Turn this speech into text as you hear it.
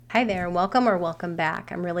Hi there, welcome or welcome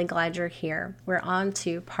back. I'm really glad you're here. We're on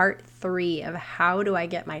to part 3 of how do I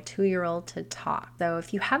get my 2-year-old to talk. So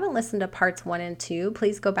if you haven't listened to parts 1 and 2,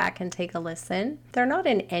 please go back and take a listen. They're not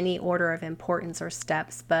in any order of importance or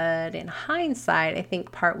steps, but in hindsight, I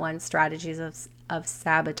think part 1, strategies of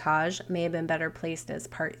sabotage, may have been better placed as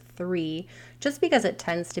part 3, just because it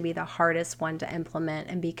tends to be the hardest one to implement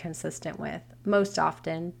and be consistent with, most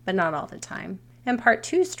often, but not all the time. And part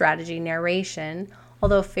 2, strategy, narration,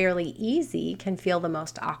 although fairly easy, can feel the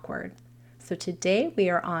most awkward. So today we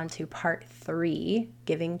are on to part 3,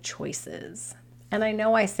 giving choices. And I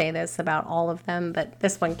know I say this about all of them, but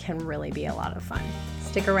this one can really be a lot of fun.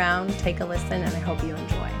 Stick around, take a listen, and I hope you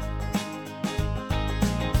enjoy.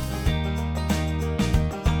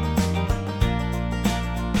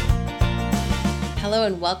 Hello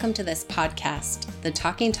and welcome to this podcast, The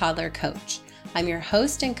Talking Toddler Coach. I'm your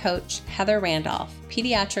host and coach, Heather Randolph,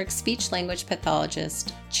 pediatric speech-language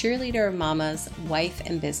pathologist, cheerleader of mamas, wife,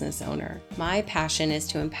 and business owner. My passion is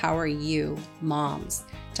to empower you, moms,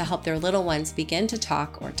 to help their little ones begin to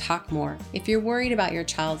talk or talk more. If you're worried about your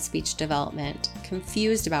child's speech development,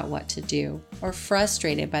 confused about what to do, or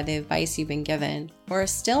frustrated by the advice you've been given, or are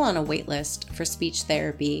still on a wait list for speech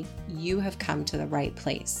therapy, you have come to the right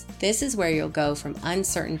place. This is where you'll go from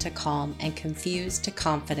uncertain to calm and confused to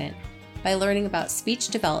confident, by learning about speech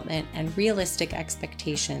development and realistic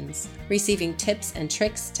expectations, receiving tips and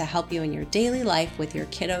tricks to help you in your daily life with your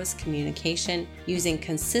kiddos' communication using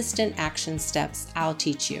consistent action steps I'll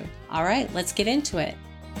teach you. All right, let's get into it.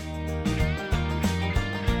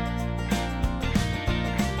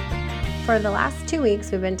 For the last 2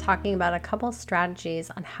 weeks, we've been talking about a couple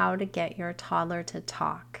strategies on how to get your toddler to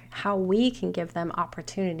talk, how we can give them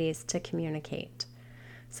opportunities to communicate.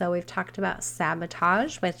 So we've talked about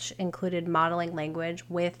sabotage, which included modeling language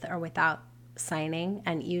with or without signing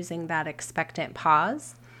and using that expectant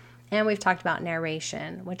pause. And we've talked about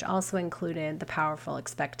narration, which also included the powerful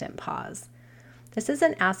expectant pause. This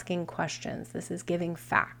isn't asking questions. This is giving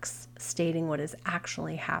facts, stating what is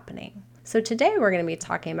actually happening. So today we're going to be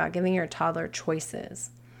talking about giving your toddler choices.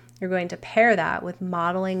 You're going to pair that with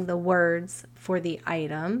modeling the words for the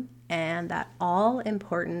item and that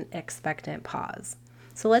all-important expectant pause.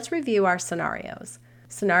 So let's review our scenarios.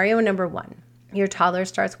 Scenario number 1, your toddler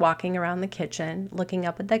starts walking around the kitchen, looking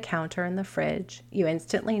up at the counter and the fridge. You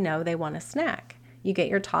instantly know they want a snack. You get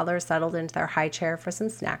your toddler settled into their high chair for some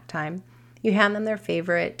snack time. You hand them their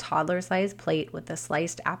favorite toddler-sized plate with the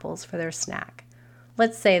sliced apples for their snack.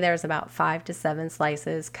 Let's say there's about 5 to 7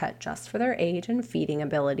 slices cut just for their age and feeding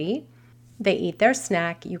ability. They eat their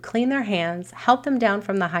snack, you clean their hands, help them down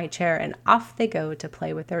from the high chair, and off they go to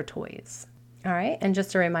play with their toys. All right, and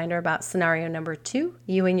just a reminder about scenario number 2.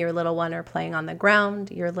 You and your little one are playing on the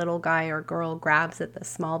ground. Your little guy or girl grabs at the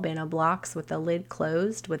small bin of blocks with the lid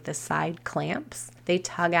closed with the side clamps. They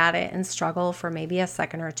tug at it and struggle for maybe a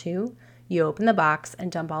second or two. You open the box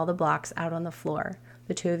and dump all the blocks out on the floor.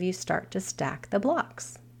 The two of you start to stack the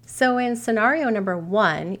blocks. So in scenario number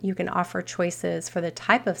 1, you can offer choices for the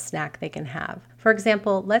type of snack they can have. For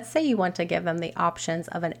example, let's say you want to give them the options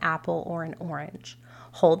of an apple or an orange.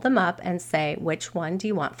 Hold them up and say, which one do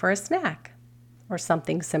you want for a snack? Or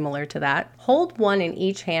something similar to that. Hold one in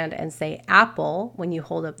each hand and say apple when you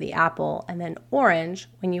hold up the apple, and then orange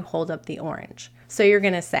when you hold up the orange. So you're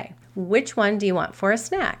going to say, which one do you want for a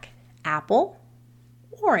snack? Apple,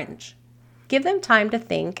 orange. Give them time to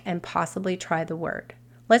think and possibly try the word.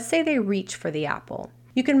 Let's say they reach for the apple.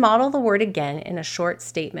 You can model the word again in a short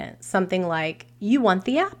statement, something like, you want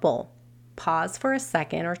the apple. Pause for a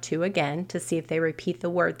second or two again to see if they repeat the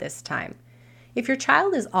word this time. If your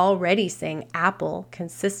child is already saying apple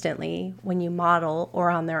consistently when you model or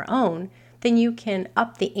on their own, then you can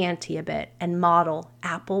up the ante a bit and model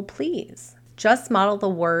apple please. Just model the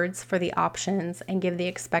words for the options and give the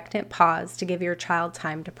expectant pause to give your child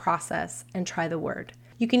time to process and try the word.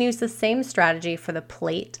 You can use the same strategy for the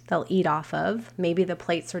plate they'll eat off of. Maybe the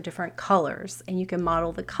plates are different colors and you can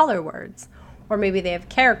model the color words. Or maybe they have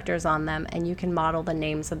characters on them and you can model the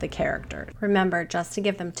names of the characters. Remember, just to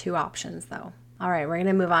give them 2 options though. All right, we're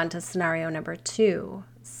gonna move on to scenario number 2.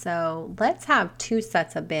 So let's have 2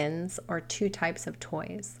 sets of bins or 2 types of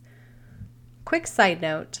toys. Quick side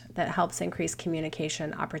note that helps increase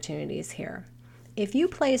communication opportunities here. If you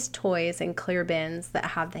place toys in clear bins that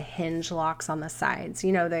have the hinge locks on the sides,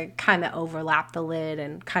 they kind of overlap the lid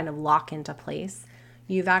and kind of lock into place,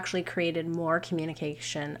 you've actually created more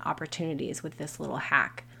communication opportunities with this little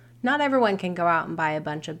hack. Not everyone can go out and buy a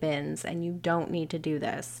bunch of bins, and you don't need to do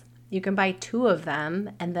this. You can buy 2 of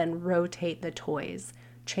them and then rotate the toys.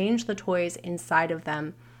 Change the toys inside of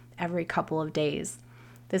them every couple of days.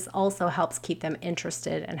 This also helps keep them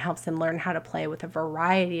interested and helps them learn how to play with a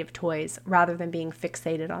variety of toys rather than being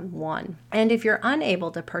fixated on one. And if you're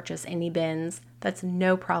unable to purchase any bins, that's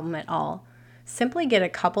no problem at all. Simply get a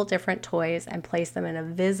couple different toys and place them in a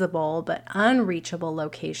visible but unreachable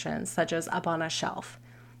location, such as up on a shelf.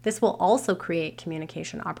 This will also create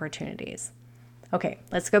communication opportunities. Okay,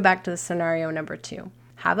 let's go back to the scenario number 2.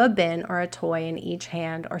 Have a bin or a toy in each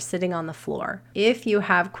hand or sitting on the floor. If you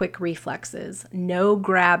have quick reflexes, no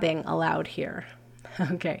grabbing allowed here.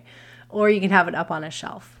 Okay, or you can have it up on a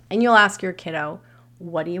shelf. And you'll ask your kiddo,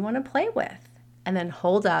 what do you want to play with? And then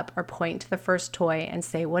hold up or point to the first toy and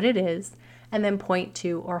say what it is, and then point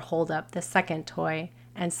to or hold up the second toy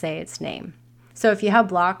and say its name. So if you have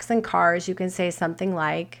blocks and cars, you can say something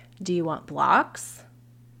like, do you want blocks?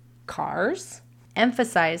 Cars?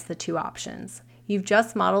 Emphasize the two options. You've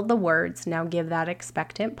just modeled the words, now give that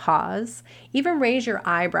expectant pause. Even raise your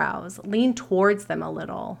eyebrows, lean towards them a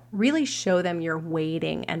little. Really show them you're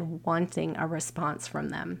waiting and wanting a response from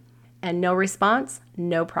them. And no response?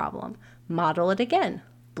 No problem. Model it again.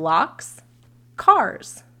 Blocks,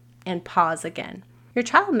 cars, and pause again. Your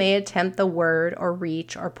child may attempt the word or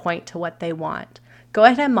reach or point to what they want. Go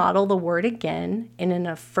ahead and model the word again in an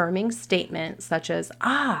affirming statement such as,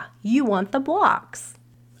 you want the blocks.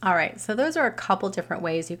 All right, so those are a couple different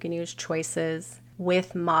ways you can use choices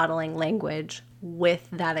with modeling language with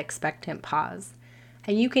that expectant pause.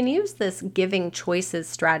 And you can use this giving choices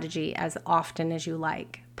strategy as often as you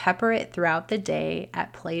like. Pepper it throughout the day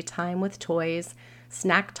at playtime with toys,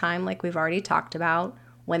 snack time like we've already talked about,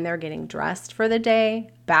 when they're getting dressed for the day,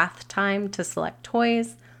 bath time to select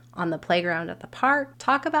toys, on the playground at the park.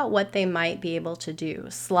 Talk about what they might be able to do,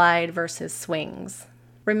 slide versus swings.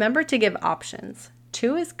 Remember to give options.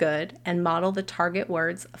 2 is good, and model the target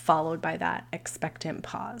words followed by that expectant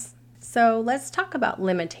pause. So let's talk about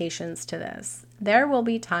limitations to this. There will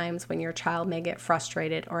be times when your child may get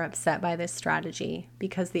frustrated or upset by this strategy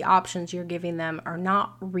because the options you're giving them are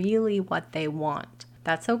not really what they want.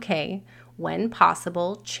 That's okay. When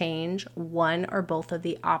possible, change one or both of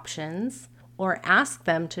the options or ask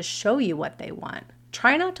them to show you what they want.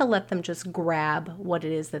 Try not to let them just grab what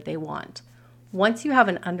it is that they want. Once you have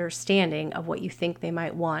an understanding of what you think they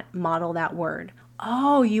might want, model that word.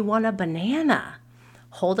 Oh, you want a banana.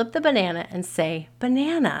 Hold up the banana and say,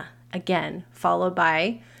 banana, again, followed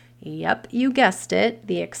by, yep, you guessed it,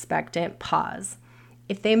 the expectant pause.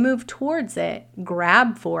 If they move towards it,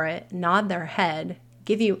 grab for it, nod their head,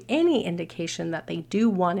 give you any indication that they do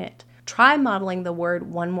want it, try modeling the word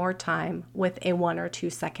one more time with a 1 or 2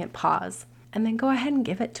 second pause, and then go ahead and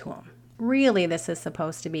give it to them. Really, this is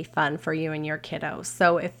supposed to be fun for you and your kiddos.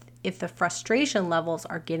 So if the frustration levels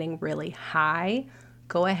are getting really high,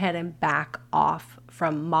 go ahead and back off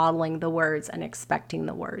from modeling the words and expecting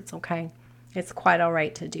the words, okay? It's quite all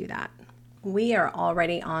right to do that. We are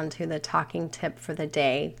already on to the talking tip for the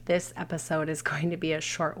day. This episode is going to be a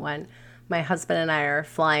short one. My husband and I are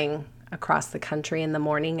flying across the country in the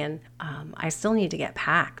morning, and I still need to get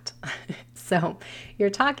packed. So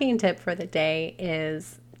your talking tip for the day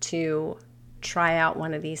is to try out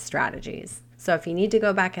one of these strategies. So if you need to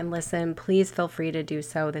go back and listen, please feel free to do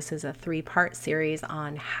so. This is a 3-part series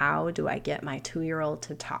on how do I get my 2-year-old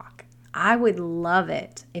to talk. I would love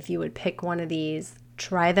it if you would pick one of these,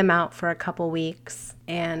 try them out for a couple weeks,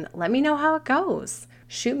 and let me know how it goes.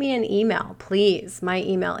 Shoot me an email, please. My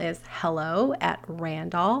email is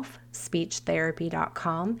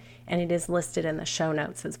hello@randolphspeechtherapy.com, and it is listed in the show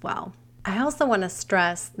notes as well. I also want to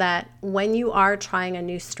stress that when you are trying a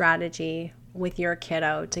new strategy with your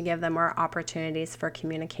kiddo to give them more opportunities for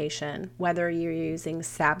communication, whether you're using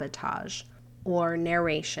sabotage or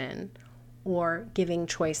narration or giving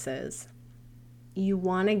choices, you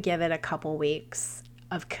want to give it a couple weeks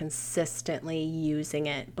of consistently using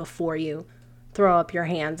it before you throw up your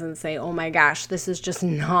hands and say, oh my gosh, this is just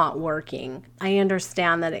not working. I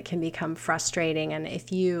understand that it can become frustrating, and if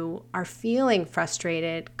you are feeling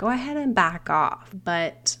frustrated, go ahead and back off,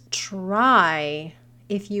 but try,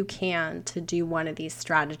 if you can, to do one of these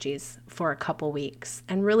strategies for a couple weeks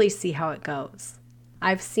and really see how it goes.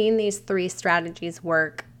 I've seen these 3 strategies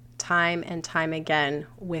work time and time again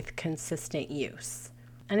with consistent use.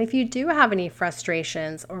 And if you do have any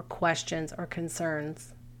frustrations or questions or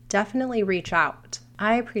concerns, definitely reach out.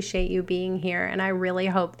 I appreciate you being here, and I really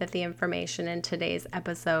hope that the information in today's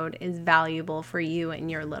episode is valuable for you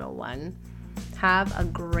and your little one. Have a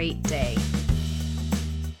great day.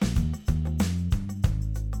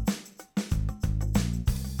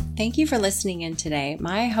 Thank you for listening in today.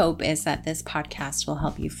 My hope is that this podcast will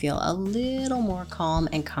help you feel a little more calm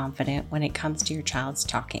and confident when it comes to your child's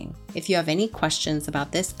talking. If you have any questions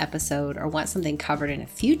about this episode or want something covered in a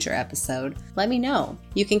future episode, let me know.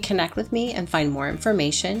 You can connect with me and find more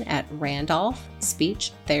information at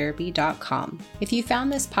randolphspeechtherapy.com. If you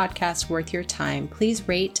found this podcast worth your time, please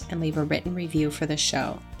rate and leave a written review for the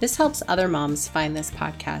show. This helps other moms find this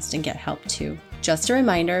podcast and get help too. Just a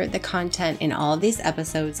reminder, the content in all of these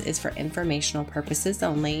episodes is for informational purposes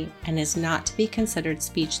only and is not to be considered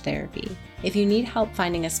speech therapy. If you need help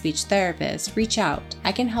finding a speech therapist, reach out.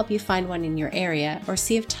 I can help you find one in your area or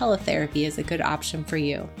see if teletherapy is a good option for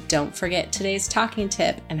you. Don't forget today's talking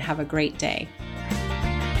tip and have a great day.